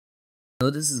know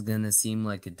this is gonna seem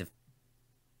like a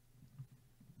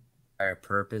entire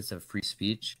purpose of free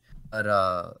speech, but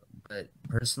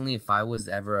personally, if I was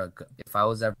ever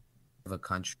of a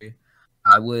country,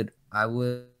 I would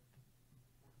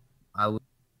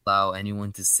allow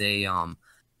anyone to say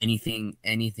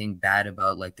anything bad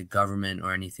about like the government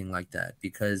or anything like that,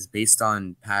 because based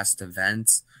on past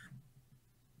events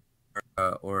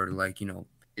or like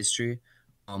history,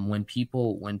 when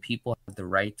people have the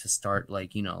right to start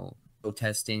like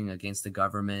protesting against the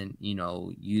government,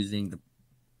 using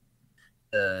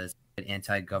the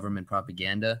anti-government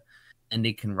propaganda, and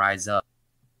they can rise up.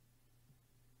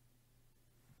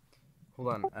 Hold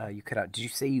on, you cut out. Did you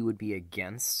say you would be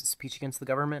against speech against the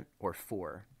government, or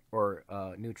for, or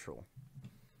neutral?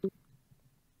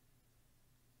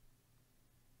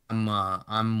 I'm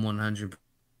 100.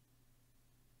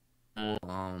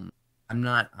 Um, I'm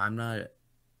not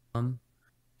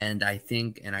and I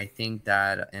think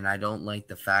that, and I don't like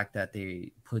the fact that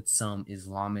they put some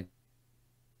Islamic,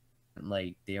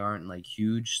 like they aren't like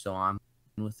huge, so I'm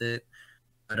with it.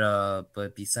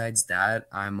 But besides that,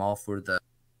 I'm all for the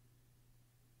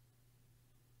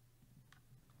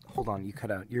Hold on, you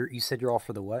cut out. You said you're all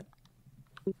for the what?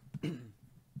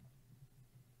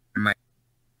 my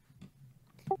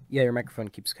Yeah, your microphone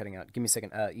keeps cutting out. Give me a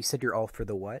second. You said you're all for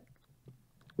the what?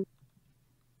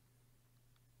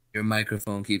 your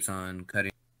microphone keeps on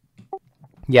cutting.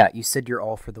 Yeah, you said you're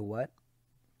all for the what?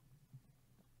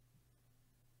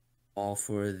 All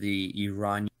for the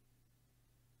Iranian.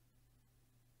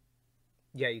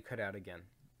 Yeah, you cut out again.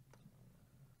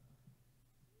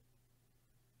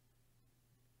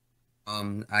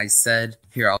 I said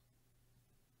here.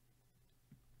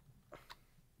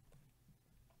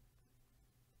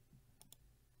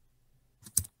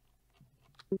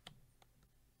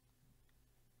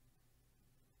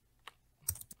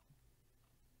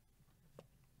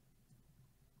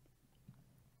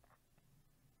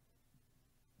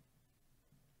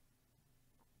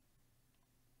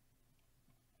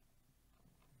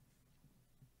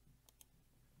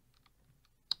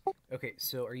 Okay,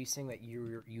 so are you saying that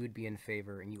you would be in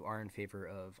favor, and you are in favor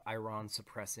of Iran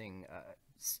suppressing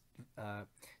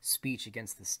speech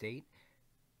against the state?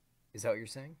 Is that what you're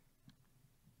saying?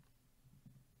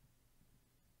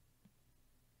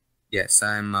 Yes,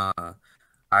 I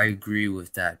agree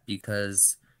with that,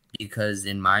 because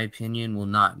in my opinion, well,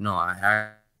 not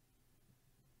no,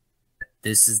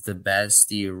 this is the best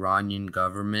the Iranian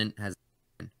government has,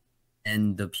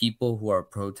 and the people who are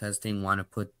protesting want to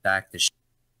put back the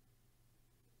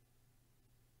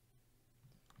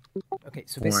Okay,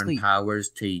 so foreign basically, powers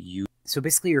to use.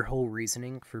 your whole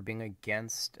reasoning for being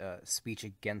against speech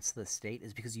against the state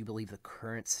is because you believe the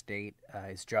current state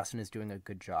is just and is doing a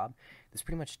good job. This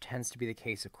pretty much tends to be the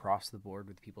case across the board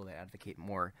with people that advocate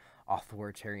more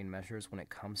authoritarian measures when it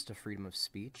comes to freedom of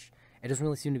speech. It doesn't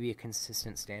really seem to be a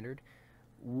consistent standard.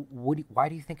 Why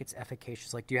do you think it's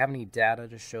efficacious? Like, do you have any data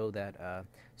to show that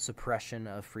suppression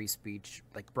of free speech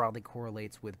like broadly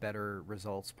correlates with better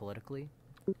results politically?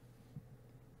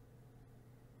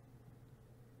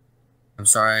 I'm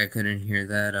sorry, I couldn't hear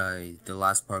that. The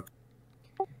last part.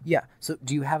 Yeah. So,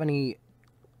 do you have any?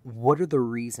 What are the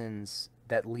reasons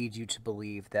that lead you to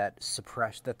believe that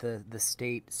the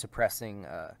state suppressing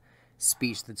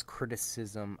speech that's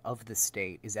criticism of the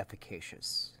state is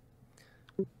efficacious?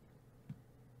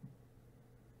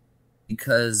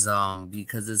 Because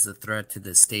it's a threat to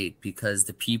the state, because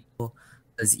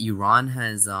Iran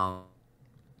has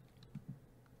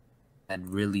had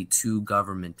really two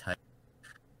government types.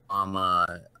 Um, uh,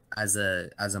 as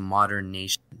a modern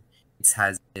nation, it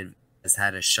has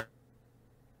had a Shah,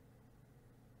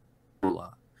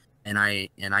 and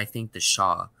I think the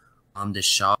Shah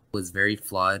was very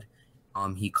flawed.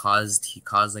 He caused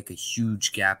like a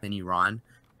huge gap in Iran.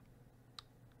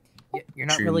 Yeah,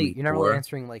 Extremely you're not really poor.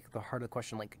 answering like the heart of the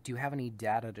question. Like, do you have any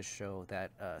data to show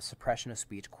that suppression of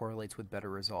speech correlates with better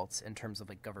results in terms of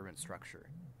like government structure?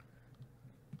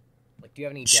 Like, do you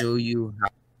have any data? Show you how,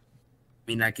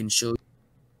 I can show you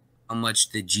how much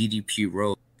the GDP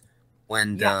rose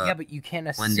when Yeah, the yeah, but you can't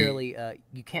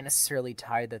necessarily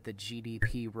tie that the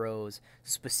GDP rose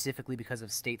specifically because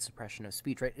of state suppression of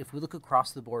speech, right? If we look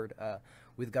across the board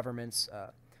with governments,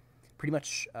 pretty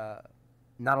much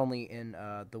not only in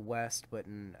the West but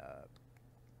in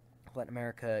Latin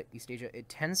America, East Asia, it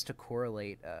tends to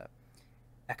correlate.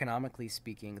 Economically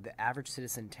speaking, the average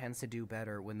citizen tends to do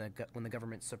better when the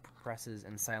government suppresses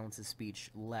and silences speech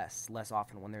less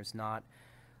often when there's not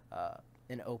uh,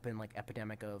 an open like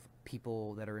epidemic of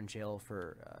people that are in jail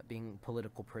for being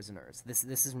political prisoners. This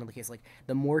isn't really the case. Like,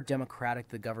 the more democratic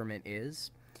the government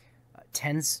is,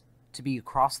 tends to be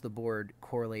across the board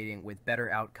correlating with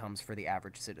better outcomes for the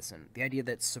average citizen. The idea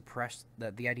that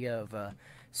the idea of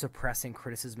suppressing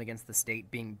criticism against the state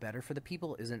being better for the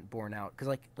people isn't borne out. Because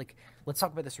like let's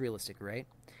talk about this realistically, right?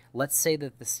 Let's say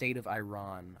that the state of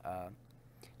Iran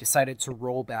decided to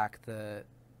roll back the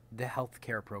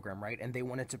healthcare program, right? And they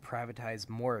wanted to privatize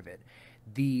more of it.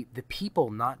 The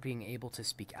people not being able to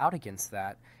speak out against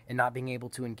that and not being able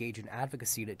to engage in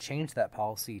advocacy to change that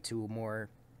policy to more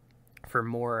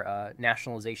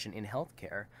nationalization in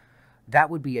healthcare, that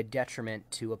would be a detriment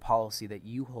to a policy that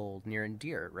you hold near and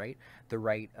dear, right? The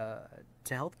right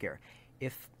to healthcare.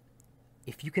 If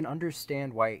you can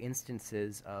understand why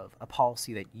instances of a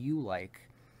policy that you like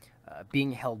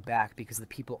being held back because the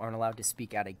people aren't allowed to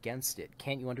speak out against it,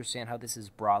 can't you understand how this is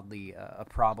broadly a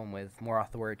problem with more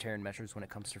authoritarian measures when it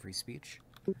comes to free speech?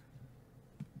 I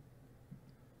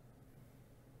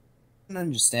can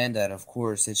understand that, of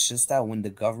course. It's just that when the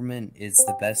government is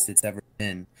the best it's ever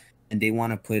been, and they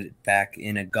want to put it back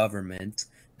in a government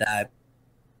that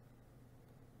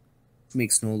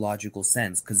makes no logical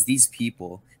sense, because these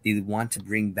people, they want to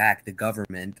bring back the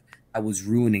government that was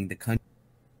ruining the country.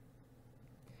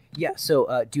 Yeah,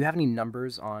 so do you have any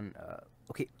numbers on,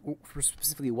 okay, for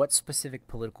specifically, what specific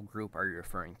political group are you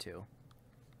referring to?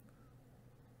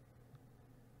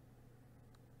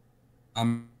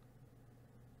 In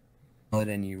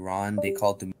Iran, they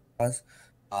call it the mullahs.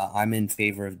 I'm in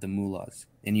favor of the mullahs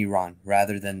in Iran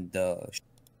rather than the...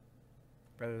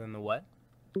 Rather than the what?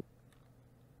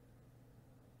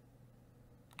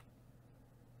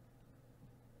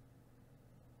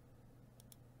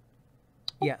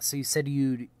 Yeah, so you said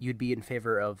you'd be in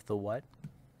favor of the what?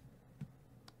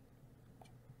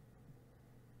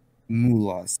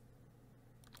 Mullahs.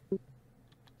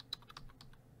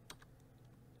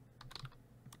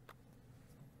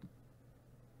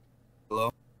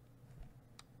 Hello?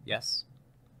 Yes.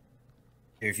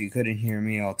 If you couldn't hear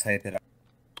me, I'll type it out.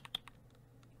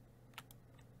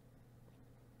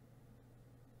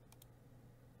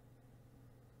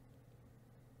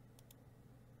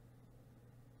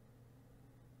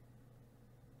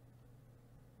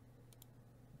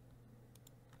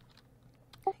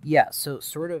 Yeah, so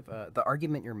sort of the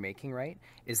argument you're making, right,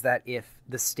 is that if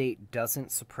the state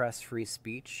doesn't suppress free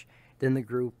speech, then the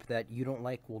group that you don't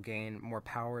like will gain more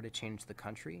power to change the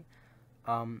country.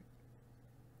 Um,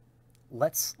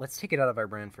 let's take it out of our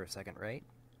brand for a second, right?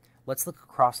 Let's look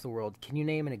across the world. Can you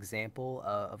name an example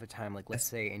of a time, like let's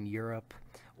say in Europe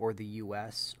or the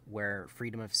U.S., where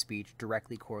freedom of speech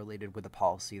directly correlated with a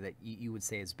policy that you would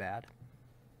say is bad?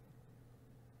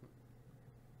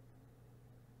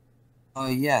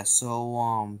 Yeah,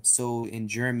 so in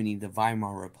Germany, the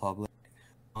Weimar Republic,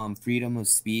 freedom of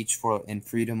speech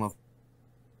freedom of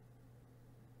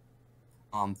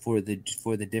for the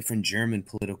different German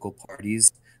political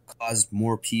parties caused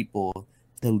more people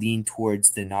to lean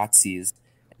towards the Nazis.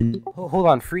 And Hold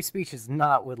on, free speech is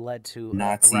not what led to a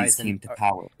Nazis rise in came to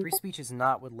power. free speech is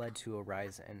not what led to a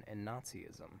rise in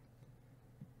Nazism.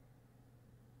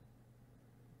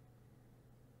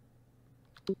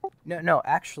 No,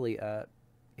 actually,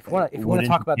 if you want to Wouldn't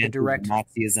talk the about the chances of direct,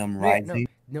 Nazism no, yeah, no, rising?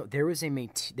 no, there was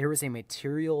a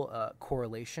material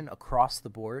correlation across the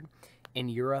board in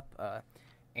Europe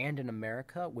and in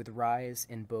America with rise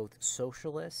in both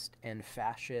socialist and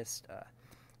fascist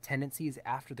tendencies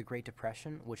after the Great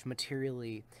Depression, which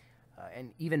materially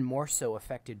and even more so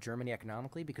affected Germany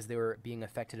economically because they were being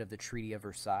affected of the Treaty of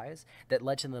Versailles that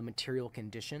led to the material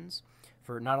conditions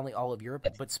for not only all of Europe,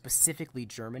 but specifically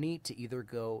Germany to either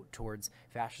go towards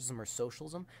fascism or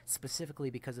socialism, specifically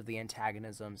because of the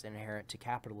antagonisms inherent to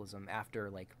capitalism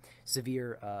after like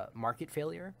severe market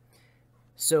failure.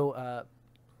 So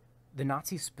the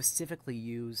Nazis specifically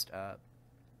used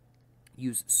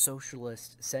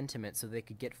socialist sentiment so they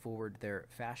could get forward their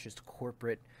fascist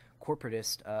corporatist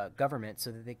government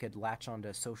so that they could latch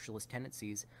onto socialist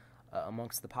tendencies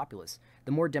amongst the populace.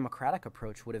 The more democratic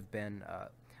approach would have been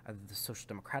either the Social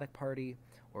Democratic Party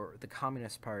or the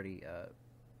Communist Party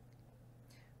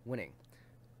winning.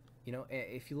 You know,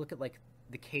 if you look at like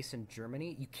the case in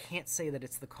Germany, you can't say that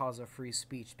it's the cause of free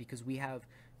speech because we have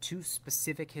two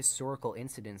specific historical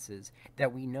incidences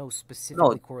that we know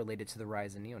specifically No, correlated to the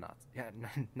rise in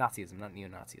Nazism, not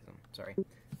neo-Nazism. Sorry.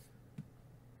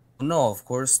 no, of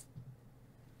course.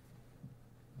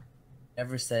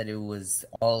 Never said it was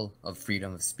all of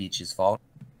freedom of speech's fault.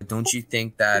 But don't you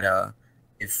think that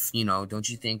don't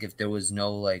you think if there was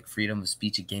no like freedom of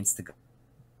speech against the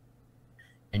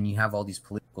and you have all these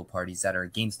political parties that are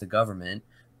against the government,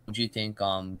 don't you think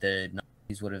the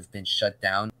Nazis would have been shut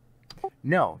down?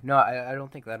 No, I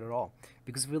don't think that at all.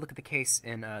 Because if we look at the case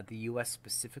in the U.S.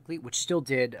 specifically, which still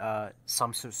did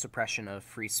some sort of suppression of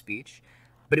free speech,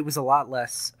 but it was a lot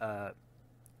less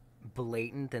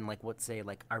blatant than like what say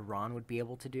like Iran would be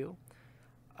able to do,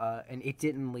 and it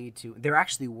didn't lead to. There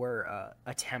actually were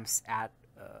attempts at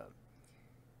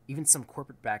even some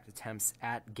corporate-backed attempts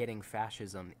at getting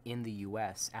fascism in the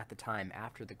U.S. at the time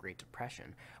after the Great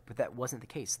Depression, but that wasn't the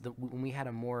case. When we had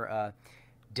a more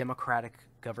democratic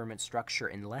government structure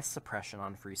and less suppression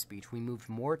on free speech, we moved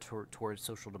more towards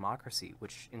social democracy,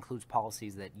 which includes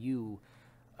policies that you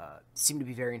seem to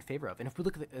be very in favor of. And if we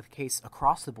look at the case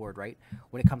across the board, right,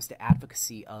 when it comes to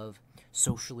advocacy of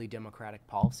socially democratic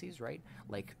policies, right,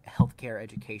 like healthcare,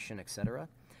 education, etc.,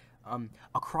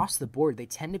 across the board, they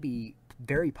tend to be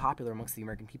very popular amongst the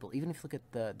American people. Even if you look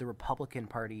at the Republican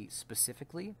Party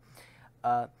specifically,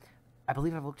 uh, I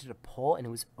believe I've looked at a poll, and it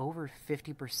was over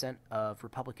 50% of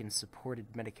Republicans supported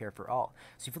Medicare for all.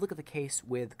 So if you look at the case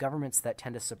with governments that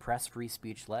tend to suppress free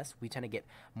speech less, we tend to get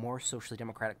more socially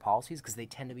democratic policies because they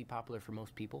tend to be popular for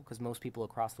most people, because most people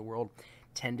across the world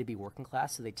tend to be working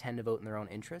class, so they tend to vote in their own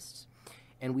interests.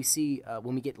 And we see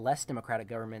when we get less democratic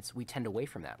governments, we tend away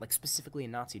from that. Like specifically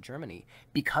in Nazi Germany,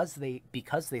 because they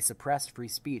suppressed free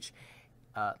speech,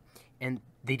 uh, and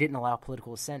they didn't allow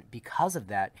political dissent. Because of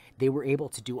that, they were able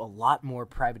to do a lot more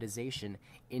privatization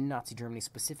in Nazi Germany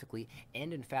specifically,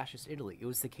 and in fascist Italy. It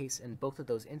was the case in both of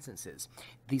those instances.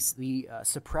 The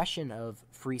suppression of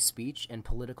free speech and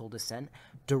political dissent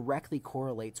directly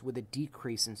correlates with a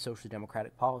decrease in social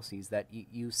democratic policies that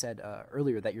you said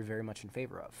earlier that you're very much in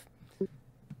favor of.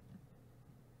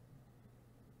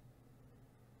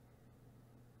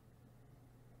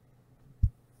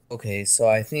 Okay, so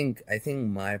I think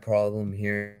my problem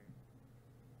here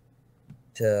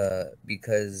to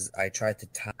because I tried to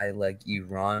tie like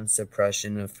Iran's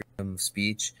suppression of freedom of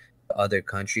speech to other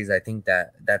countries. I think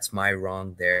that that's my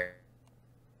wrong there.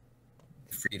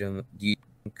 Freedom. Do you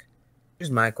think?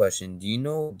 Here's my question. Do you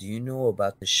know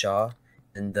about the Shah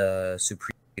and the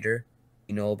Supreme Leader?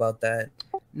 You know about that?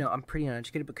 No, I'm pretty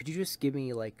uneducated, but could you just give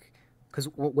me like, because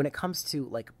when it comes to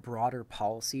like broader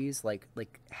policies, like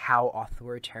how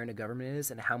authoritarian a government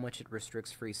is and how much it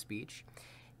restricts free speech,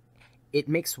 it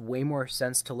makes way more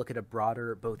sense to look at a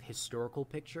broader both historical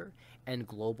picture and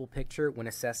global picture when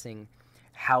assessing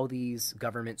how these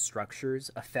government structures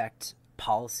affect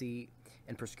policy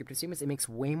and prescriptive statements. It makes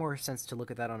way more sense to look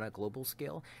at that on a global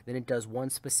scale than it does one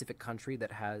specific country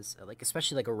that has, like,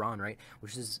 especially like Iran, right,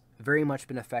 which has very much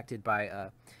been affected by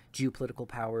geopolitical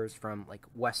powers from like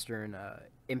Western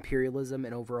imperialism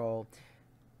and overall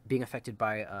being affected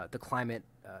by the climate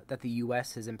that the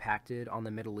U.S. has impacted on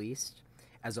the Middle East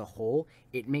as a whole.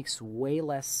 It makes way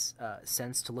less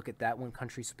sense to look at that one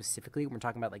country specifically when we're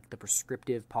talking about like the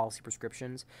prescriptive policy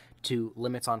prescriptions to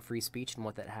limits on free speech and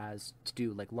what that has to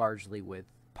do like largely with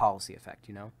policy effect.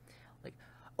 Like,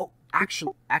 oh,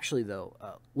 actually though,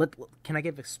 can I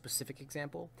give a specific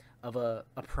example of a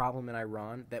problem in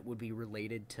Iran that would be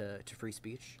related to free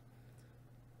speech?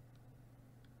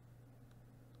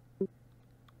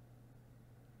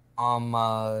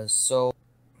 So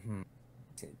hmm,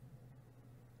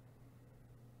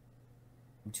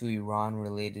 to Iran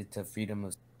related to freedom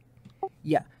of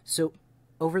Yeah. So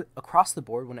over across the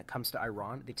board, when it comes to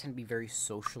Iran, they tend to be very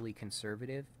socially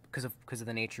conservative because of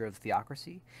the nature of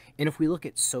theocracy. And if we look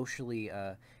at socially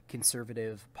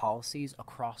conservative policies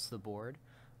across the board,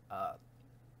 uh,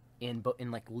 in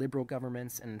like liberal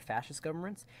governments and fascist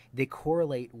governments, they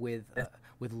correlate with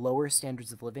lower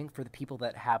standards of living for the people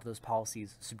that have those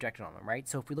policies subjected on them, right?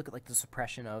 So if we look at like the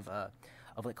suppression of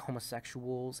like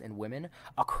homosexuals and women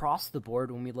across the board,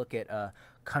 when we look at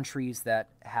countries that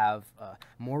have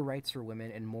more rights for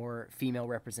women and more female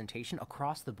representation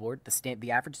across the board,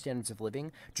 the average standards of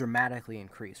living dramatically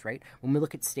increase, right? When we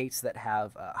look at states that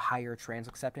have higher trans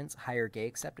acceptance, higher gay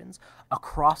acceptance,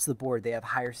 across the board they have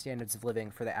higher standards of living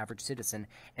for the average citizen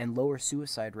and lower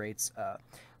suicide rates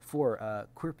for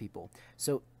queer people.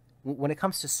 So when it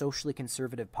comes to socially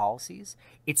conservative policies,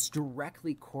 it's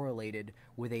directly correlated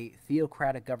with a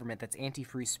theocratic government that's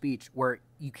anti-free speech, where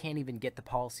you can't even get the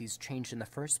policies changed in the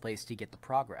first place to get the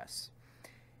progress.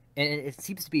 And it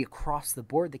seems to be across the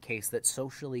board the case that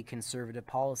socially conservative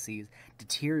policies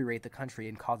deteriorate the country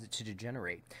and cause it to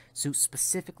degenerate. So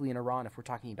specifically in Iran, if we're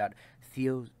talking about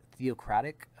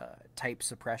theocratic type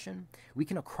suppression, we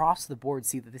can across the board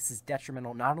see that this is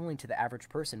detrimental not only to the average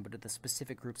person, but to the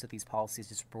specific groups that these policies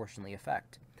disproportionately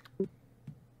affect.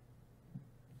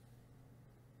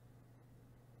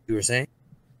 you were saying?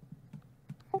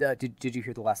 Did you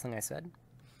hear the last thing I said?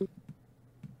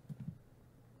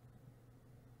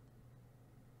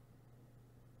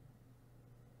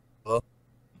 Hello?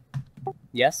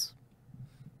 Yes.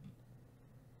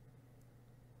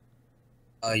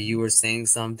 You were saying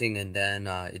something and then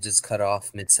it just cut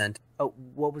off mid sentence. Oh,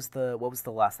 what was the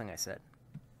last thing I said?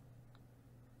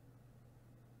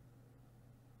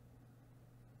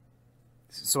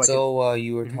 So I could. So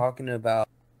you were Mm-hmm. talking about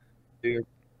you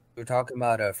were talking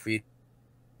about free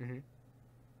Mm-hmm.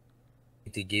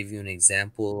 to give you an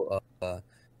example of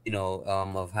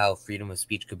of how freedom of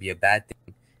speech could be a bad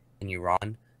thing in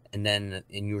Iran, and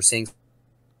you were saying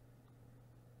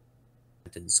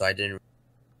something, so I didn't.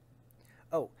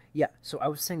 Oh, yeah. So I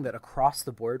was saying that across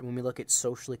the board, when we look at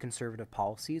socially conservative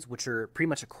policies, which are pretty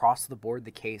much across the board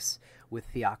the case with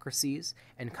theocracies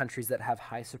and countries that have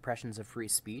high suppressions of free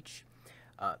speech,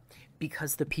 uh,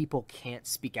 because the people can't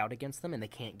speak out against them and they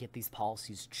can't get these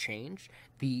policies changed,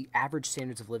 the average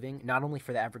standards of living, not only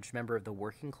for the average member of the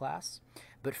working class,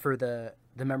 but for the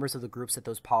members of the groups that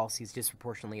those policies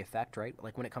disproportionately affect, right?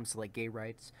 Like when it comes to like gay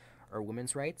rights or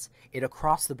women's rights, it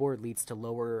across the board leads to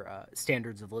lower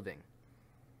standards of living.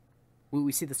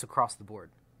 We see this across the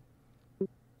board.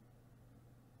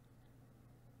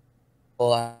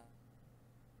 Well,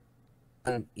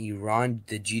 in Iran,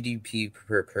 the GDP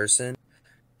per person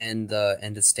and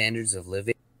the standards of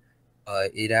living,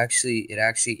 it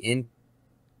actually in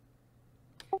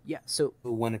Yeah. So,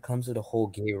 when it comes to the whole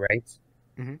gay rights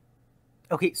mhm.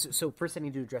 Okay. So first, I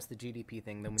need to address the GDP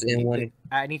thing. Then we can and get. when it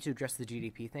I need to address the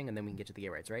GDP thing, and then we can get to the gay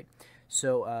rights, right?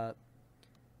 So,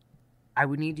 I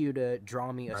would need you to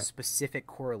draw me a specific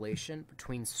correlation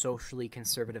between socially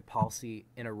conservative policy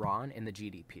in Iran and the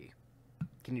GDP.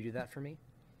 Can you do that for me?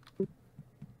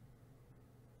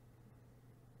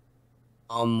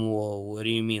 well, what do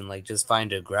you mean? Like just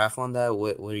find a graph on that?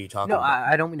 What are you No, talking about?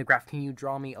 I don't mean to graph. Can you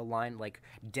draw me a line, like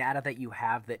data that you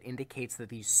have that indicates that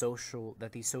these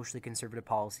socially conservative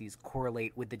policies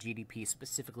correlate with the GDP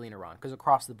specifically in Iran? Because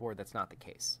across the board, that's not the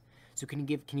case. So can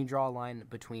you draw a line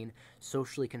between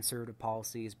socially conservative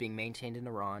policies being maintained in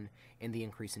Iran and the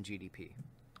increase in GDP?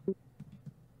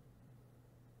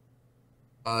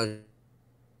 Uh,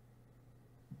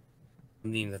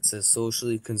 Something that says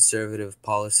socially conservative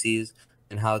policies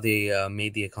and how they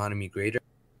made the economy greater.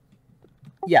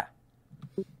 Yeah,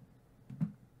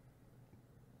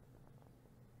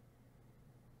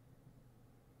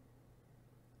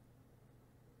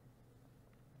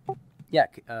 yeah.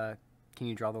 Can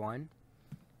you draw the line?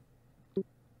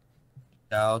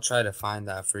 Yeah, I'll try to find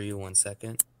that for you 1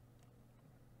 second.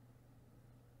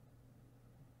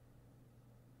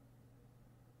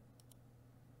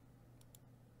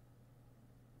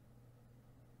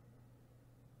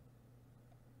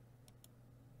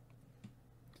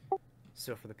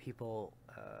 So for the people,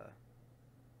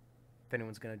 if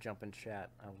anyone's gonna jump in chat,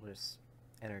 I'll just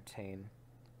entertain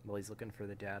while he's looking for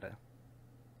the data.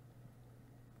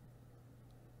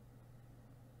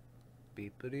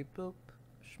 Beepity boop,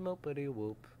 schmoopity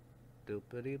whoop,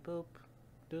 doopity boop,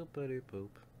 doopity boop.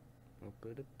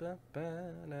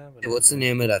 Hey, what's the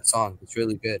name of that song? It's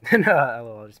really good.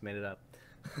 No, I just made it up.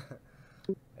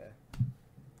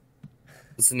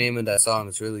 What's the name of that song?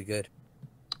 It's really good.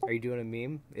 Are you doing a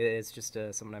meme? It's just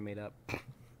something I made up.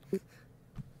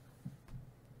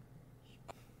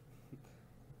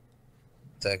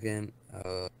 Second.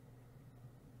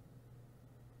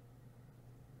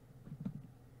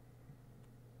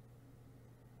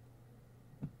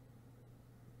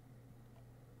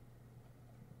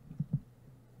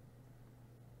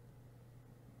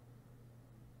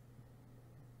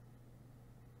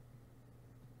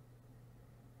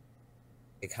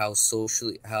 Like how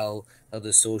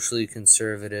the socially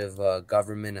conservative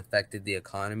government affected the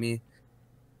economy.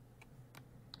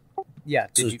 Yeah.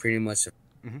 This Did was you? pretty much.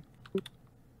 Mm-hmm.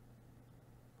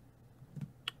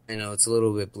 I know it's a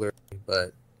little bit blurry,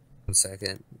 but 1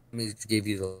 second. Let me give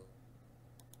you the.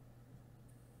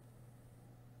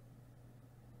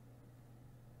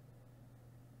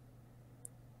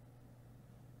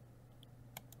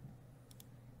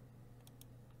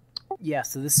 Yeah.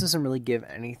 So this doesn't really give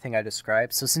anything I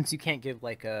described. So since you can't give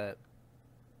like a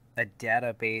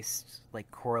data based like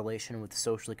correlation with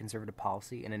socially conservative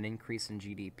policy and an increase in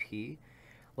GDP,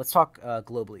 let's talk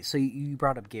globally. So you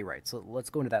brought up gay rights. So let's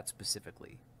go into that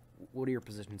specifically. What are your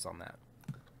positions on that?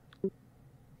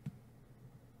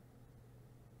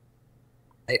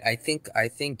 I think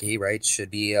gay rights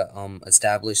should be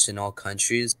established in all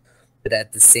countries, but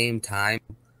at the same time,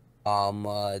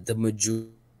 the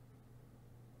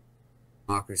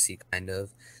democracy kind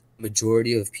of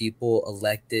majority of people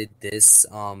elected this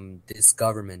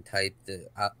government type, the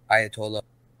Ayatollah.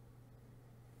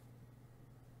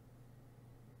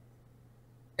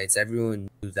 Rights. Everyone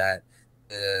knew that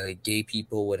gay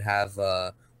people would have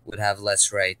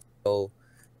less rights. So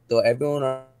So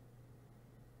everyone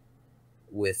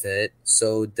with it.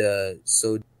 So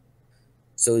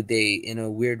they, in a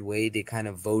weird way, they kind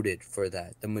of voted for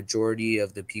that. The majority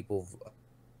of the people.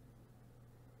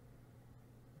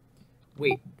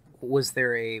 Wait, was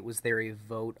there a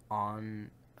vote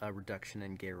on a reduction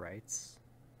in gay rights?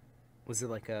 Was it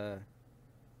like a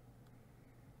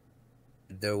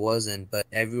There wasn't, but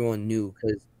everyone knew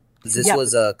because this yeah,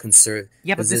 was a conserv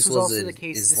yeah, but because this this was was also the an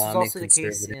case. This was Islamic also the case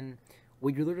conservative. in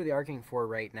what you're literally arguing for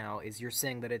right now is you're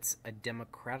saying that it's a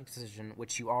democratic decision,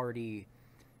 which you already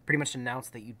pretty much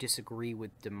announced that you disagree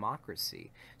with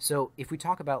democracy. So if we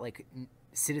talk about like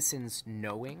citizens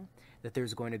knowing that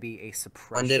there's going to be a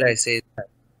When did I suppression, say that?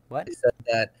 what? I said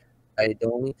that the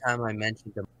only time I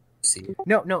mentioned democracy,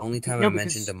 No, the no, only time I no,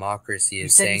 mentioned because democracy you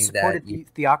is said you saying that supported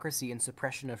theocracy and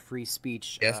suppression of free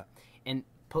speech, yes, and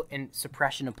and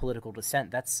suppression of political dissent.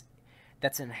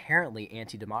 That's inherently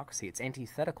anti-democracy. It's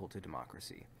antithetical to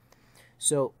democracy.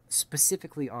 So,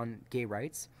 specifically on gay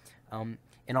rights, an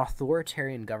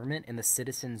authoritarian government and the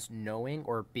citizens knowing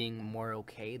or being more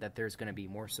okay that there's going to be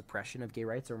more suppression of gay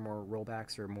rights or more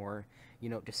rollbacks or more,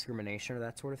 discrimination or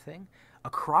that sort of thing.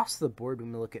 Across the board,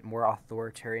 when we look at more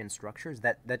authoritarian structures,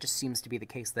 that just seems to be the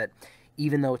case that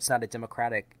even though it's not a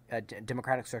democratic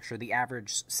structure, the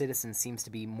average citizen seems to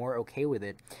be more okay with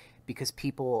it because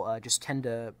people just tend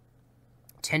to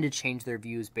change their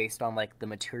views based on like the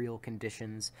material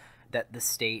conditions that the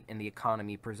state and the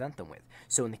economy present them with.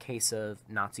 So in the case of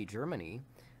Nazi Germany,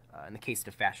 in the case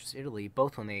of fascist Italy,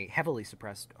 both when they heavily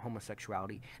suppressed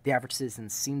homosexuality, the average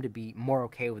citizens seemed to be more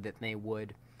okay with it than they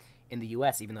would in the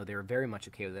U.S., even though they were very much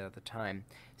okay with it at the time,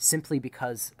 simply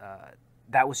because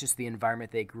that was just the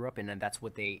environment they grew up in and that's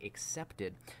what they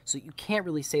accepted. So you can't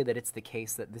really say that it's the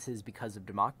case that this is because of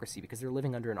democracy because they're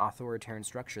living under an authoritarian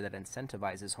structure that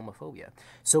incentivizes homophobia.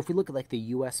 So if we look at like the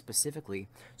US specifically,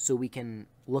 so we can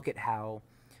look at how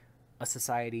a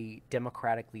society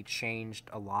democratically changed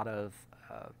a lot of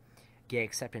gay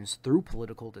acceptance through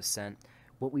political dissent.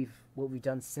 What we've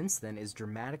done since then is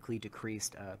dramatically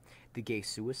decreased the gay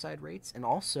suicide rates, and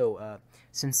also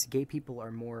since gay people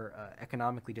are more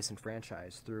economically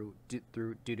disenfranchised due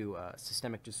to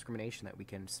systemic discrimination that we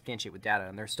can substantiate with data,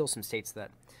 and there are still some states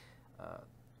that,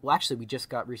 well, actually, we just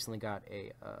recently got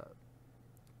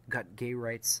gay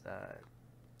rights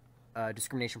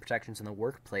discrimination protections in the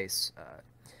workplace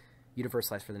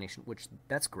universalized for the nation, which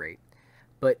that's great.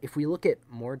 But if we look at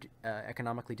more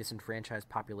economically disenfranchised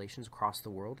populations across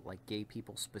the world, like gay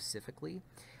people specifically,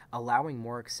 allowing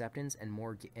more acceptance and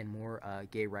more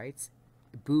gay rights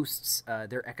boosts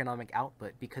their economic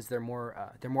output because they're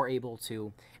more able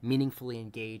to meaningfully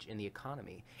engage in the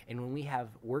economy. And when we have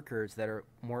workers that are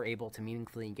more able to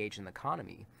meaningfully engage in the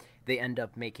economy, they end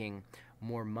up making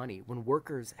more money. When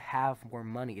workers have more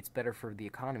money, it's better for the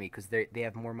economy because they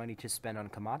have more money to spend on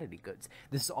commodity goods.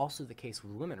 This is also the case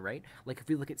with women, right? Like if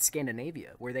we look at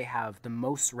Scandinavia, where they have the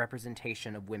most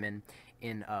representation of women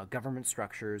in government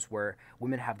structures, where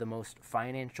women have the most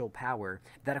financial power,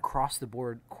 that across the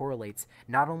board correlates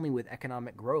not only with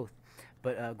economic growth,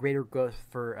 but greater growth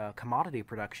for commodity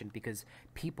production because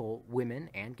people, women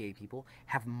and gay people,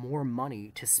 have more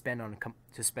money to spend on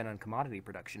commodity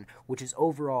production, which is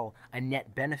overall a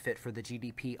net benefit for the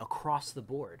GDP across the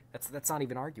board. That's not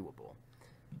even arguable.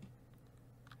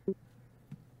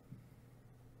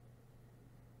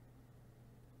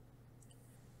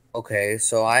 okay,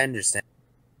 so I understand.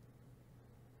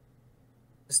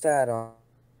 Just that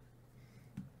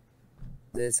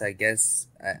this, I guess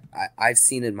I've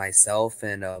seen it myself,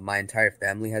 and my entire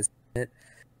family has seen it.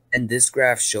 And this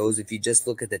graph shows if you just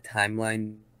look at the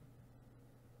timeline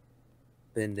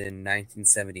in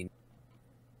 1970,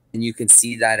 and you can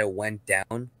see that it went down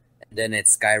and then it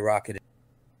skyrocketed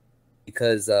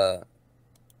because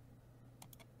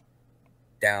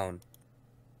down.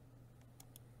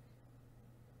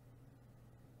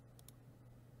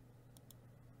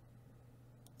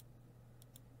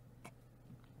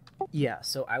 Yeah,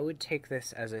 so I would take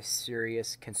this as a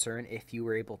serious concern if you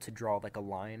were able to draw like a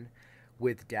line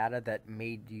with data that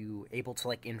made you able to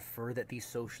like infer that these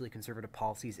socially conservative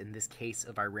policies in this case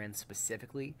of Iran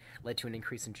specifically led to an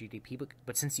increase in GDP,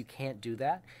 but since you can't do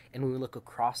that, and when we look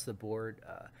across the board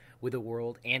with the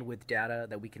world and with data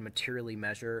that we can materially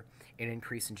measure an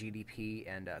increase in GDP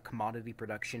and commodity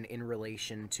production in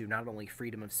relation to not only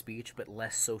freedom of speech but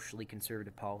less socially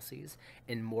conservative policies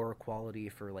and more equality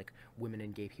for like women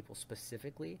and gay people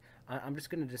specifically, I'm just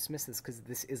going to dismiss this because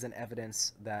this isn't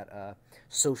evidence that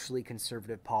socially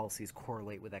conservative policies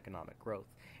correlate with economic growth.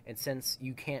 And since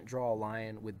you can't draw a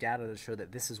line with data to show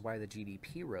that this is why the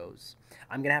GDP rose,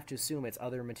 I'm going to have to assume it's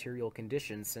other material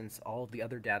conditions, since all of the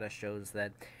other data shows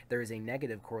that there is a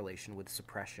negative correlation with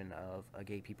suppression of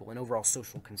gay people and overall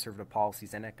social conservative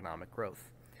policies and economic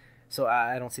growth. So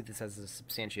I don't see this as a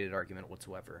substantiated argument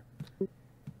whatsoever.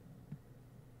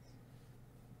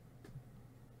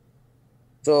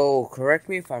 So correct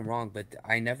me if I'm wrong, but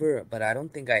I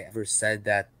don't think I ever said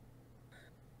that.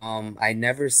 I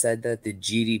never said that the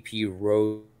GDP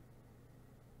rose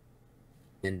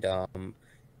and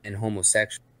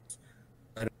homosexual.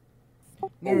 But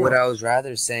No, no, what no. I was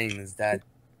rather saying is that,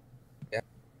 yeah.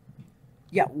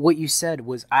 Yeah, what you said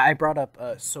was I brought up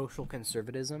social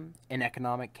conservatism and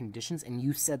economic conditions, and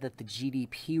you said that the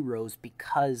GDP rose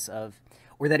because of,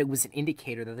 or that it was an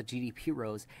indicator that the GDP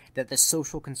rose, that the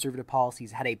social conservative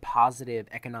policies had a positive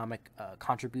economic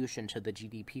contribution to the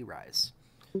GDP rise.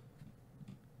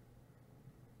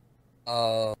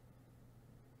 Uh,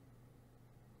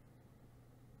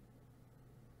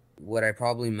 what I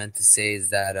probably meant to say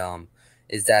is that I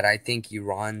think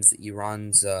Iran's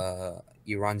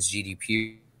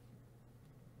GDP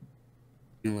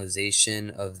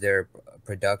utilization of their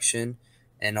production,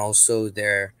 and also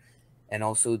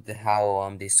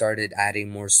how they started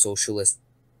adding more socialist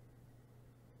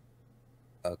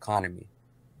economy.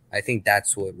 I think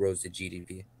that's what rose the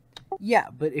GDP. Yeah,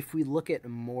 but if we look at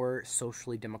more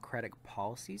socially democratic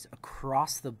policies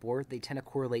across the board, they tend to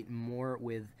correlate more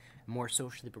with more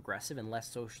socially progressive and less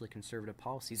socially conservative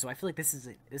policies. So I feel like this is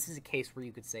a case where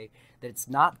you could say that it's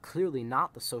not clearly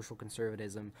not the social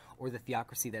conservatism or the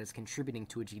theocracy that is contributing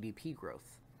to a GDP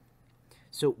growth.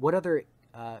 So what other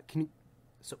can you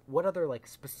so what other like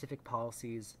specific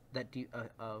policies that do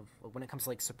of when it comes to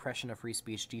like suppression of free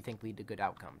speech do you think lead to good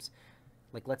outcomes?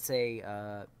 Like let's say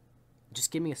just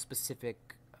give me a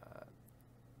specific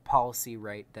policy,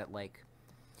 right, that like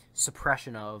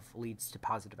suppression of leads to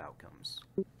positive outcomes.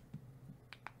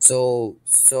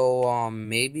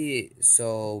 Maybe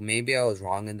I was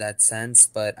wrong in that sense,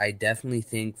 but I definitely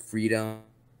think freedom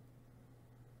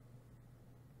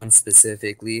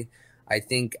specifically, I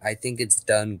think it's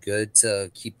done good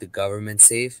to keep the government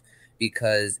safe,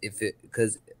 because it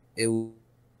will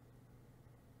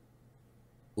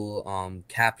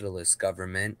capitalist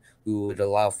government who would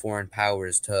allow foreign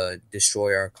powers to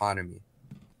destroy our economy.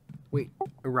 Wait,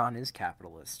 Iran is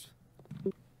capitalist.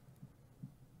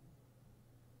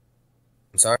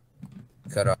 I'm sorry,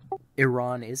 cut off.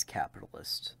 Iran is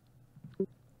capitalist.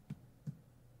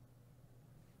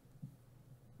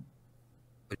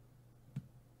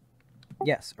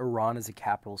 Yes, Iran is a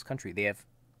capitalist country. They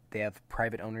have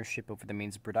private ownership over the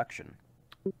means of production.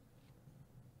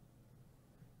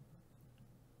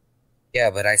 Yeah,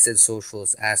 but I said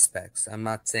socialist aspects. I'm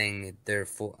not saying they're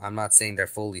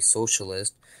fully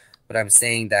socialist, but I'm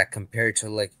saying that compared to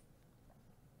like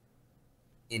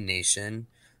a nation,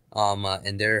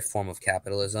 in their form of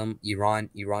capitalism, Iran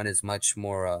is much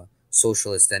more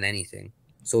socialist than anything.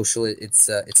 It's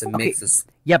a Okay, mix of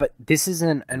yeah, but and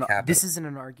capital. this isn't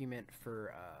an argument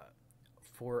for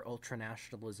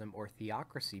ultranationalism or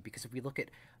theocracy, because if we look at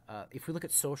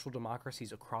social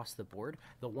democracies across the board,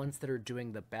 the ones that are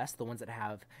doing the best, the ones that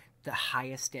have the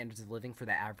highest standards of living for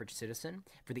the average citizen,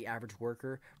 for the average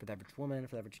worker, for the average woman,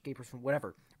 for the average gay person,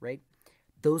 whatever, right?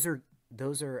 Those are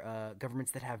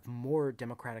governments that have more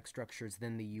democratic structures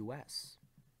than the U.S.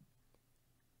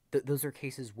 Those are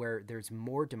cases where there's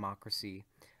more democracy,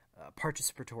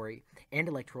 participatory and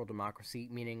electoral democracy,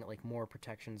 meaning like more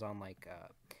protections on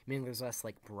meaning there's less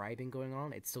like bribing going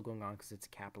on. It's still going on because it's a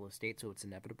capitalist state, so it's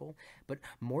inevitable. But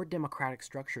more democratic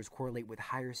structures correlate with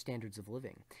higher standards of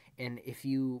living. And if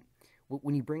you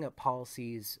when you bring up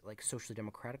policies like socially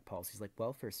democratic policies, like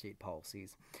welfare state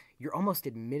policies, you're almost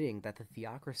admitting that the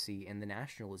theocracy and the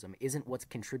nationalism isn't what's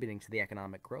contributing to the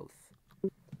economic growth.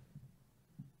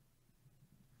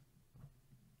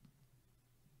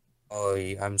 Oh,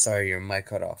 I'm sorry, your mic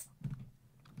cut off.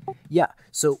 Yeah.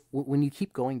 So when you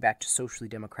keep going back to socially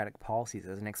democratic policies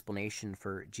as an explanation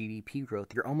for GDP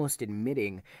growth, you're almost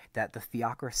admitting that the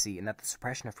theocracy and that the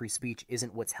suppression of free speech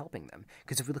isn't what's helping them.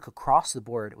 Because if we look across the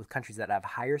board with countries that have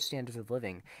higher standards of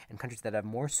living and countries that have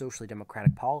more socially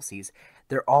democratic policies,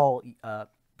 they're all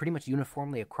pretty much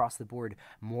uniformly across the board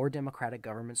more democratic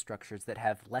government structures that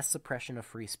have less suppression of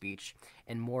free speech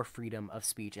and more freedom of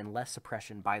speech and less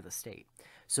suppression by the state.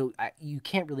 So you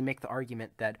can't really make the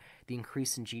argument that the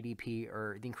increase in GDP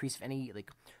or the increase of any like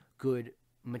good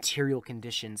material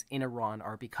conditions in Iran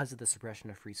are because of the suppression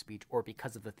of free speech or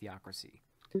because of the theocracy.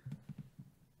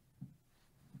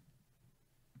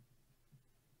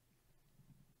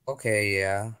 Okay,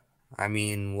 yeah.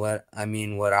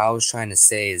 What I was trying to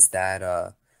say is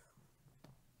that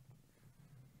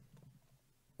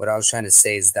what I was trying to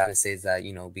say is that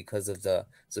you know, because of the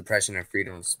suppression of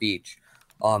freedom of speech,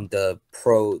 the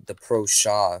pro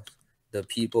Shah, the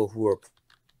people who are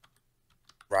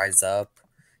rise up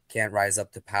can't rise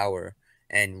up to power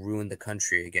and ruin the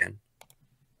country again.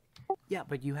 Yeah,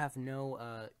 but you have no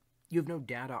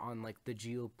data on like the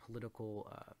geopolitical,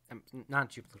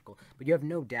 not geopolitical, but you have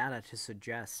no data to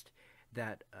suggest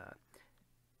that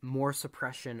more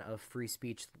suppression of free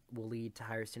speech will lead to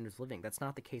higher standards of living. That's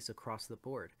not the case across the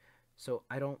board. So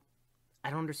I don't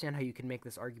understand how you can make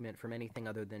this argument from anything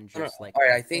other than No, no, just like all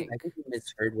right, I I think. think you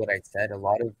misheard what I said. A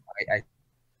lot of I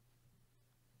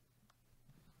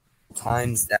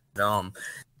times that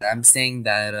I'm saying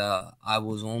that I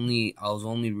was only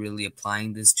really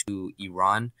applying this to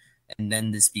Iran, and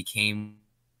then this became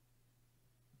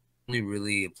only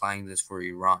really applying this for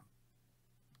Iran.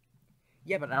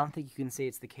 Yeah, but I don't think you can say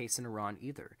it's the case in Iran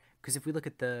either. Because if we look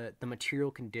at the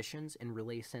material conditions in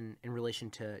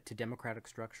relation to democratic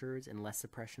structures and less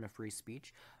suppression of free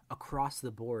speech across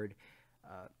the board,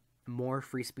 uh, more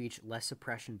free speech, less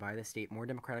suppression by the state, more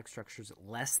democratic structures,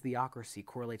 less theocracy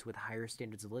correlates with higher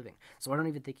standards of living. So I don't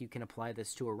even think you can apply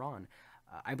this to Iran.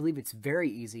 I believe it's very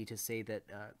easy to say that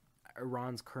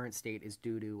Iran's current state is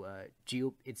due to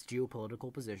its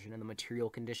geopolitical position and the material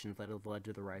conditions that have led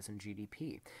to the rise in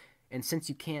GDP. And since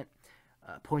you can't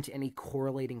point to any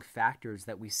correlating factors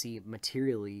that we see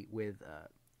materially with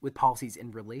policies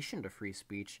in relation to free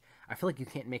speech, I feel like you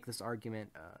can't make this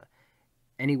argument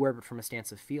anywhere but from a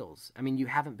stance of feels. I mean, you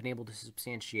haven't been able to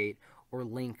substantiate or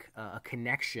link a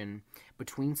connection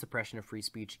between suppression of free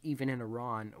speech, even in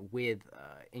Iran, with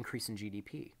increase in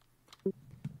GDP.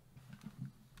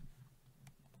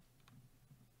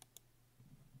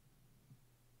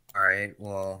 All right,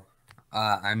 well,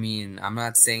 I mean, I'm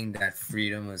not saying that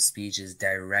freedom of speech is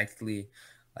directly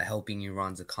helping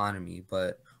Iran's economy,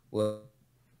 but what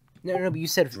No, no, no, but I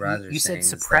was rather you said saying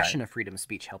is that suppression of freedom of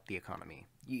speech helped the economy.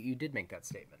 You did make that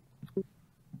statement.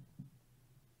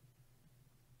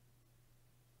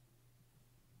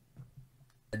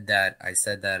 I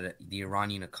said that the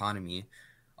Iranian economy.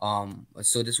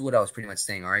 So this is what I was pretty much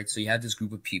saying. All right, so you have this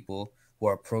group of people who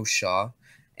are pro Shah,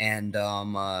 and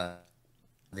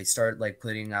they start like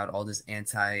putting out all this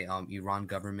anti Iran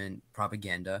government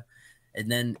propaganda,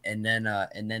 and then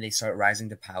they start rising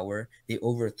to power. They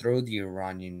overthrow the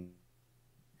Iranian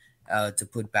to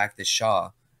put back the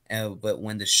Shah. But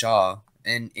when the Shah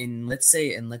and let's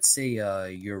say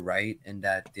you're right and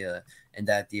that the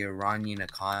Iranian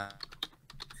economy,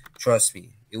 trust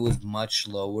me, it was much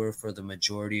lower for the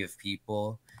majority of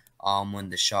people when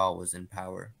the Shah was in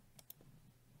power.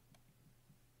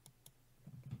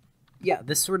 Yeah,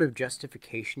 this sort of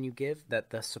justification you give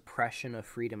that the suppression of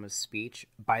freedom of speech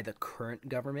by the current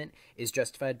government is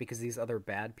justified because these other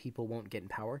bad people won't get in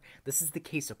power. This is the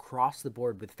case across the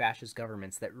board with fascist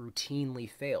governments that routinely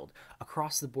failed.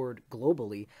 Across the board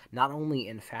globally, not only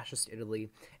in fascist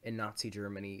Italy and Nazi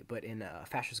Germany, but in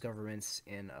fascist governments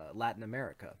in Latin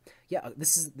America. Yeah,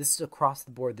 this is across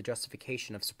the board the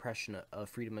justification of suppression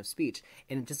of freedom of speech,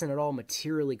 and it doesn't at all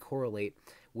materially correlate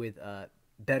with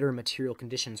better material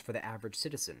conditions for the average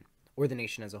citizen or the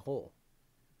nation as a whole.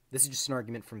 This is just an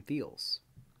argument from feels.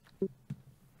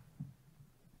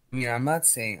 I mean, I'm not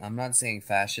saying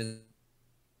fascism,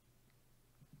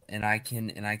 and I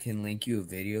can link you a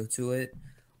video to it.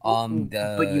 But you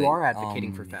The are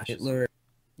advocating for fascism. Hitler,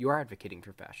 You are advocating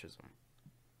for fascism.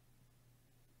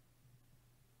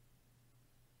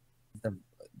 the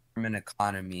German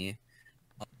economy,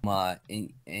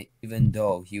 even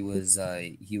though he was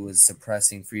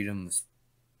suppressing freedoms,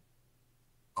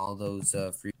 all those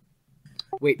free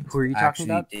Wait, who are you talking actually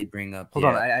about? did bring up Hold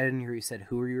on, I didn't hear you said.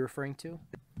 Who are you referring to?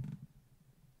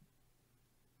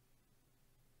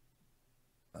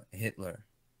 Hitler.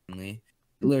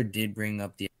 Hitler did bring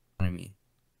up the economy,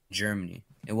 Germany.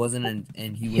 It wasn't,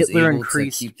 and he was Hitler able to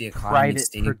increased keep the economy private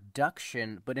stable.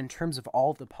 production, but in terms of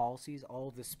all of the policies, all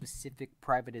of the specific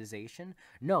privatization,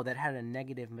 no, that had a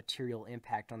negative material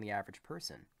impact on the average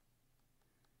person.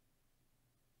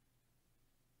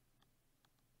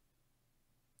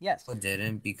 Yes, It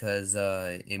didn't because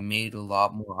it made a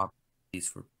lot more opportunities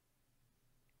for.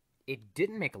 it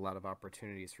didn't make a lot of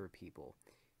opportunities for people.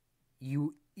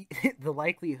 You the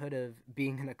likelihood of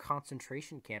being in a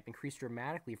concentration camp increased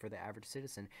dramatically for the average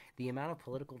citizen. The amount of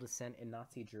political dissent in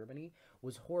Nazi Germany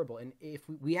was horrible, and if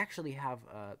we actually have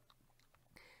a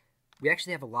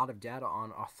lot of data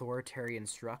on authoritarian And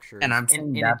structures I'm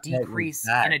saying that part was and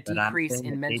bad, a but I'm decrease saying in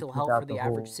that they mental took health for out the the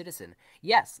average whole. citizen.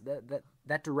 Yes,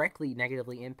 that directly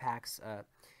negatively impacts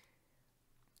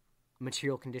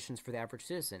material conditions for the average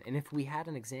citizen. And if we had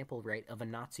an example, right, of a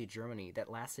Nazi Germany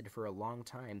that lasted for a long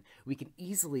time, we can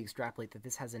easily extrapolate that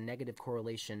this has a negative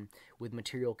correlation with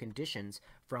material conditions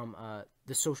from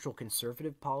the social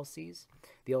conservative policies,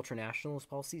 the ultranationalist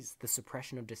policies, the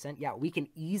suppression of dissent. Yeah, we can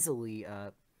easily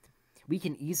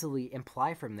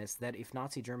imply from this that if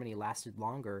Nazi Germany lasted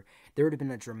longer, there would have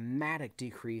been a dramatic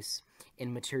decrease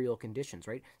in material conditions,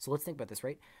 right? So let's think about this,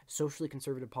 right? Socially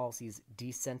conservative policies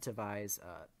decentivize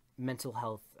mental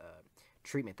health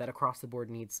treatment that across the board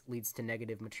leads to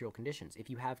negative material conditions. If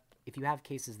you have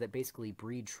cases that basically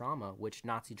breed trauma, which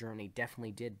Nazi Germany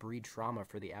definitely did breed trauma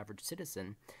for the average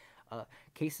citizen,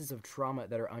 cases of trauma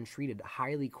that are untreated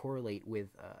highly correlate with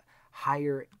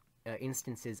higher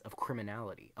instances of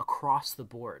criminality across the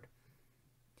board.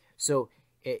 So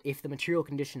if the material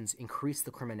conditions increase the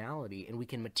criminality and we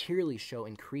can materially show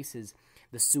increases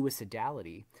the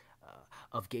suicidality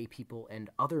of gay people and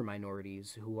other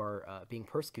minorities who are being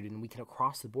persecuted, and we can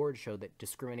across the board show that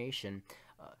discrimination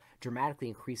dramatically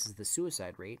increases the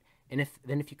suicide rate. And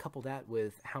if you couple that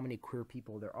with how many queer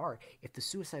people there are, if the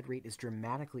suicide rate is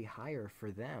dramatically higher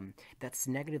for them, that's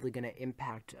negatively going to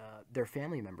impact their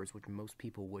family members, which most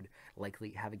people would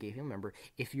likely have a gay family member.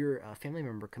 If your family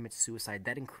member commits suicide,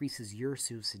 that increases your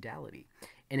suicidality.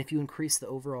 And if you increase the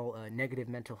overall negative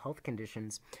mental health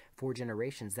conditions for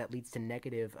generations, that leads to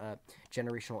negative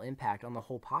generational impact on the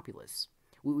whole populace.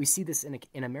 We see this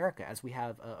in America as we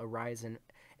have a rise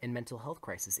in mental health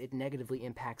crisis. It negatively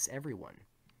impacts everyone.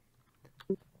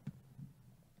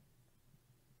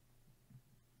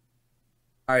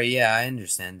 All right, yeah, I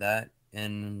understand that.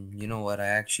 And you know what? I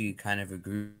actually kind of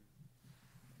agree.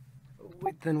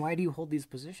 Wait, then why do you hold these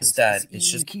positions? It's that Because it's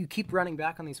just you keep running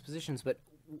back on these positions, but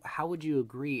how would you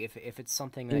agree if it's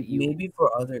something that you... maybe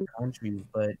for other countries,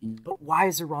 but But why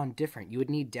is Iran different? You would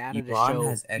need data to Iran show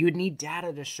has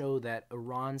that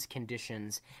Iran's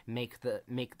conditions make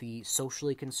the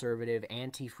socially conservative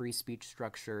anti-free speech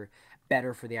structure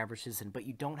better for the average citizen, but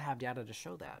you don't have data to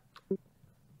show that.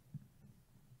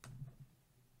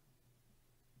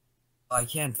 I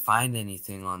can't find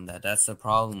anything on that. That's the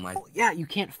problem. Well, yeah, you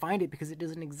can't find it because it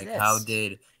doesn't Like how exist.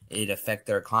 did it affect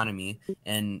their economy?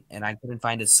 And I couldn't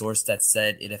find a source that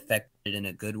said it affected it in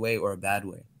a good way or a bad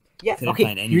way. I Yeah, couldn't okay,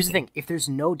 find here's the anything. thing. If there's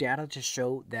no data to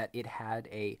show that it had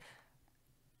a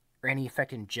or any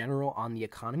effect in general on the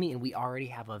economy, and we already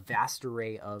have a vast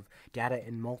array of data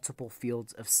in multiple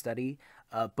fields of study,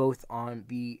 both on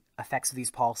the effects of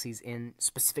these policies in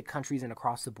specific countries and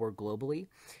across the board globally.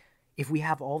 If we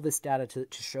have all this data to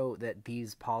show that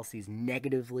these policies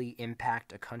negatively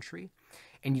impact a country,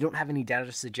 and you don't have any data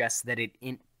to suggest that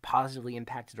positively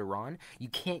impacted Iran, you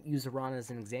can't use Iran as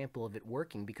an example of it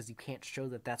working because you can't show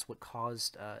that that's what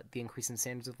caused the increase in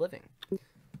standards of living.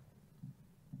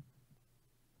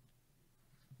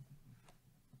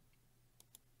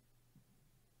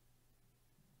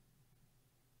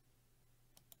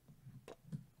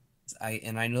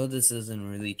 I know this doesn't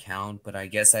really count, but I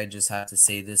guess I just have to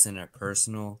say this in a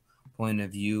personal point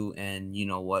of view, and you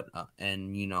know what,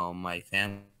 and you know my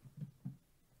family.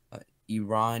 Uh,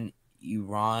 Iran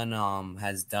Iran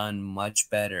has done much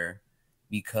better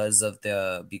because of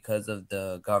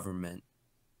the government.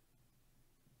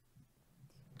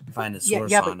 Find a Yeah,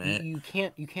 source yeah, but on it. you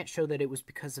can't show that it was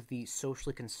because of the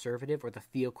socially conservative or the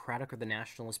theocratic or the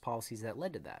nationalist policies that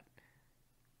led to that.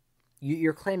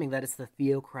 You're claiming that it's the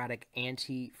theocratic,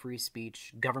 anti-free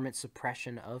speech, government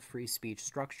suppression of free speech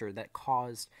structure that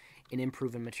caused an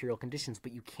improvement in material conditions,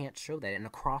 but you can't show that, and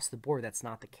across the board, that's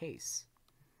not the case.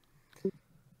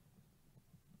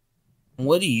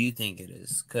 What do you think it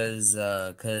is? Cause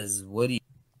what do you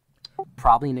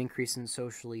Probably an increase in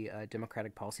socially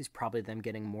democratic policies, probably them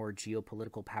getting more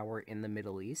geopolitical power in the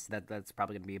Middle East. That's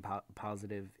probably going to be a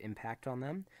positive impact on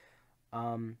them.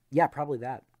 Yeah, probably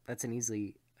that. That's an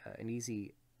easy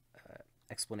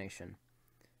explanation.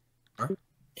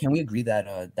 can we agree that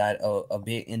a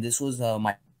bit, and this was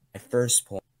my first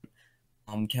point.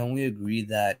 Can we agree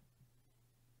that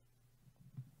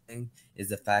is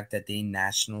the fact that they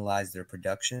nationalized their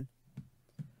production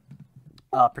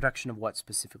Production of what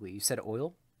specifically? You said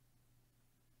oil.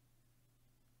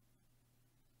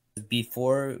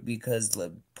 before, because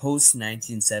like, post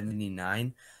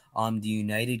 1979, the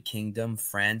United Kingdom,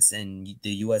 France, and the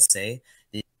USA,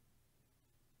 they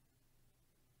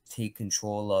take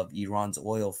control of Iran's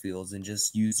oil fields and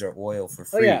just use their oil for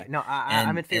Oh yeah, free. no, I'm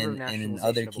And in favor of in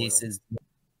other nationalization of oil. cases,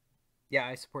 Yeah,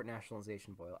 I support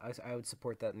nationalization of oil. I would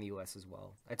support that in the U.S. as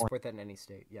well. I'd support that in any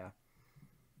state. Yeah.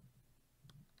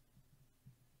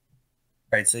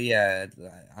 right? So yeah,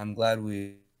 I'm glad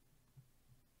we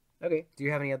Okay. Do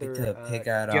you have any like other to pick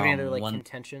out Do you have any other like one.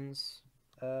 contentions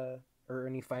or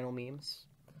any final memes?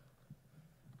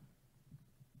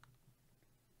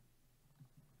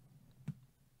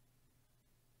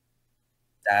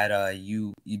 That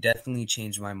you definitely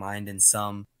changed my mind in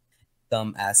some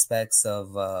aspects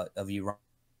of Iran.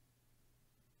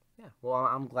 Yeah. Well,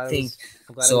 I'm glad I I think was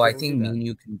I'm glad I so. was I able to do think me that. and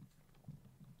you can.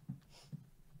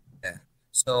 Yeah.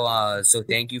 So so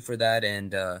thank you for that,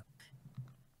 and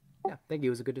Yeah. Thank you.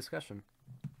 It was a good discussion.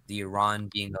 the Iran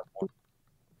being a more,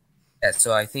 yeah.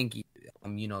 So I think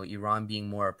Iran being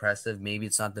more oppressive, maybe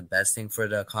it's not the best thing for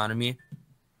the economy.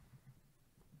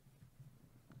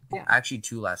 Yeah. Actually,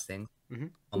 two last things. Mm-hmm.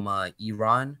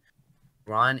 Iran.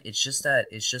 It's just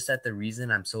that the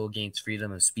reason I'm so against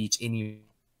freedom of speech in Iran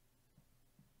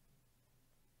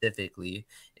specifically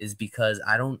is because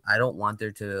I don't want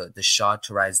the Shah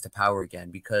to rise to power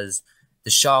again, because the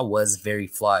Shah was very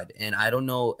flawed, and I don't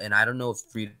know if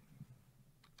freedom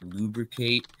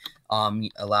lubricate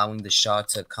allowing the Shah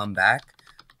to come back,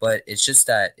 but it's just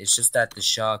that the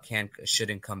Shah can't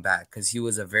shouldn't come back, because he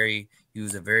was a very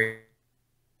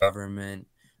government.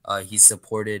 He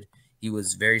supported. He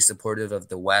was very supportive of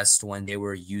the West when they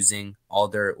were using all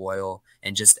their oil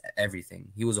and just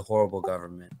everything. He was a horrible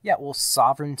government. Yeah, well, He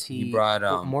sovereignty, brought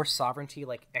more sovereignty,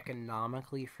 like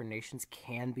economically for nations,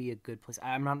 can be a good place.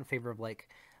 I'm not in favor of like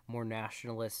more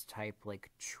nationalist type like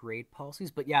trade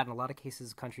policies, but yeah, in a lot of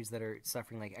cases, countries that are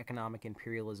suffering like economic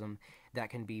imperialism,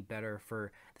 that can be better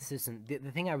for the citizen.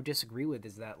 The thing I would disagree with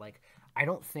is that like I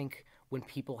don't think when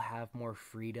people have more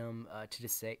freedom to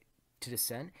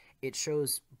dissent, it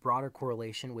shows broader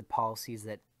correlation with policies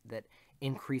that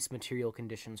increase material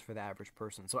conditions for the average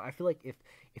person. So I feel like if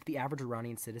the average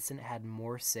Iranian citizen had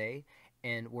more say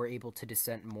and were able to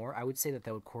dissent more, I would say that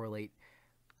would correlate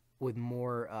with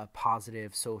more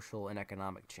positive social and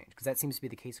economic change, because that seems to be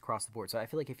the case across the board. So I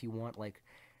feel like if you want like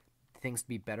things to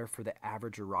be better for the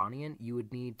average Iranian, you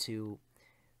would need to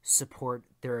support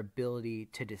their ability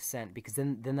to dissent, because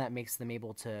then that makes them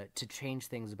able to change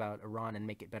things about Iran and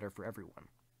make it better for everyone.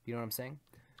 You know what I'm saying?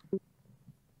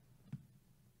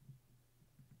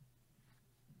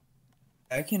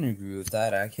 I can agree with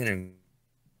that. I can agree.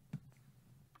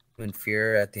 In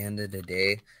fear at the end of the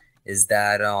day is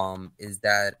that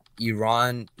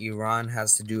Iran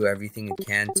has to do everything it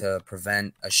can to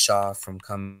prevent a Shah from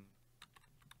coming.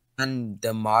 And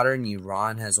the modern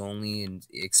Iran has only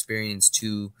experienced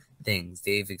two things.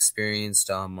 They've experienced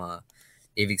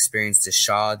the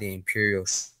Shah, the imperial,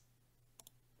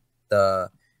 the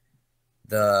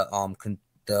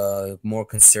the more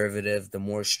conservative, the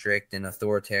more strict and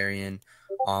authoritarian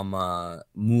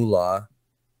mullah.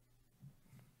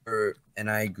 And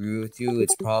I agree with you.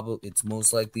 It's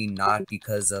most likely not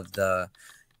because of the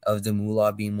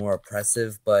mullah being more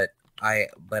oppressive, but I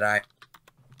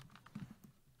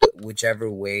whichever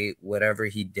way, whatever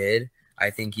he did, I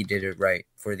think he did it right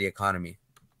for the economy.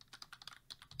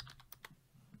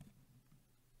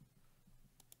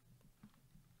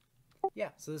 Yeah.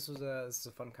 So this is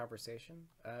a fun conversation.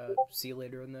 See you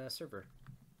later in the server.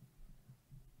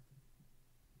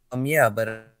 Yeah, but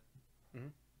Mm-hmm.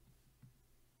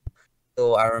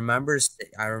 so I remember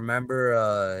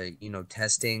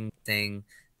testing saying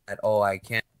that, oh, I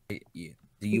can't, the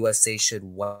USA should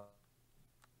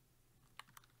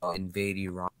invade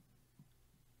Iran.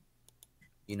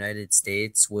 United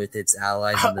States with its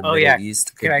allies in the Oh Middle yeah,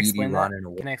 East can could I beat explain that? Iran in a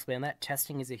war. Can I explain that?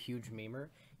 Testing is a huge memer.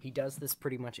 He does this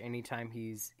pretty much anytime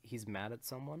he's mad at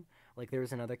someone. Like there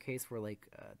was another case where like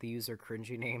the user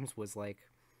cringy names was like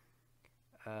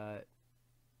uh,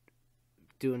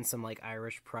 doing some like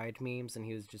Irish pride memes, and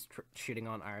he was just shitting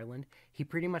on Ireland. He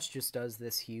pretty much just does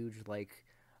this huge like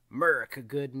Merc a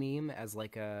good meme as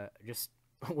like a just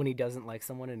when he doesn't like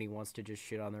someone and he wants to just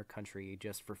shit on their country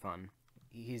just for fun.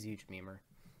 He's a huge memer.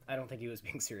 I don't think he was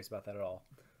being serious about that at all.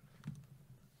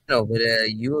 No, but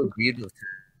you agreed with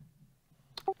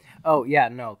Oh yeah,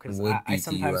 no, because him would beat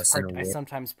the U.S. in a I war.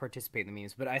 sometimes participate in the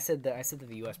memes, but I said that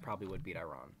the U.S. probably would beat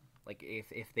Iran, like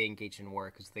if they engage in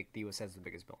war, because the U.S. has the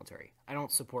biggest military. I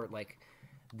don't support like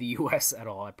the U.S. at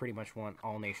all. I pretty much want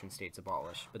all nation states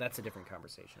abolished, but that's a different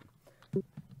conversation. I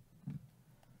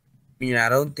mean, I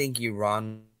don't think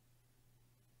Iran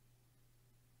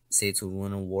states would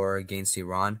win a war against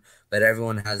Iran, but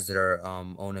everyone has their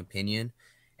own opinion,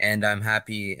 and I'm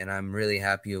really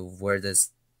happy of where this.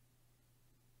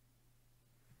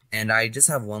 And I just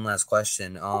have one last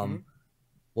question. Mm-hmm.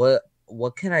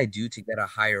 What can I do to get a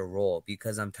higher role?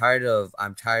 Because I'm tired of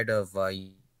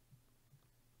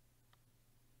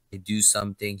do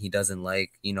something he doesn't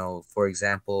like. For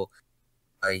example,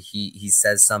 he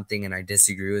says something and I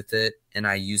disagree with it, and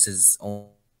I use his own.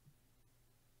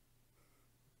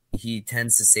 he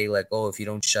tends to say like, "Oh, if you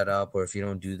don't shut up or if you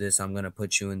don't do this, I'm gonna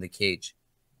put you in the cage."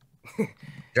 Is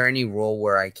there any role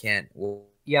where I can't? Well,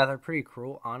 Yeah, they're pretty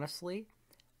cruel, honestly.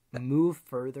 Move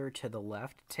further to the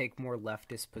left, take more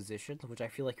leftist positions, which I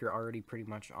feel like you're already pretty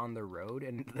much on the road,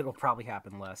 and it'll probably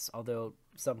happen less. Although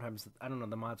sometimes, I don't know,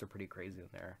 the mods are pretty crazy in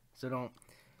there, so don't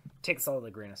take this all with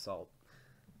a grain of salt.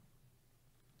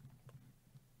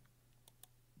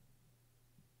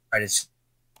 right, it's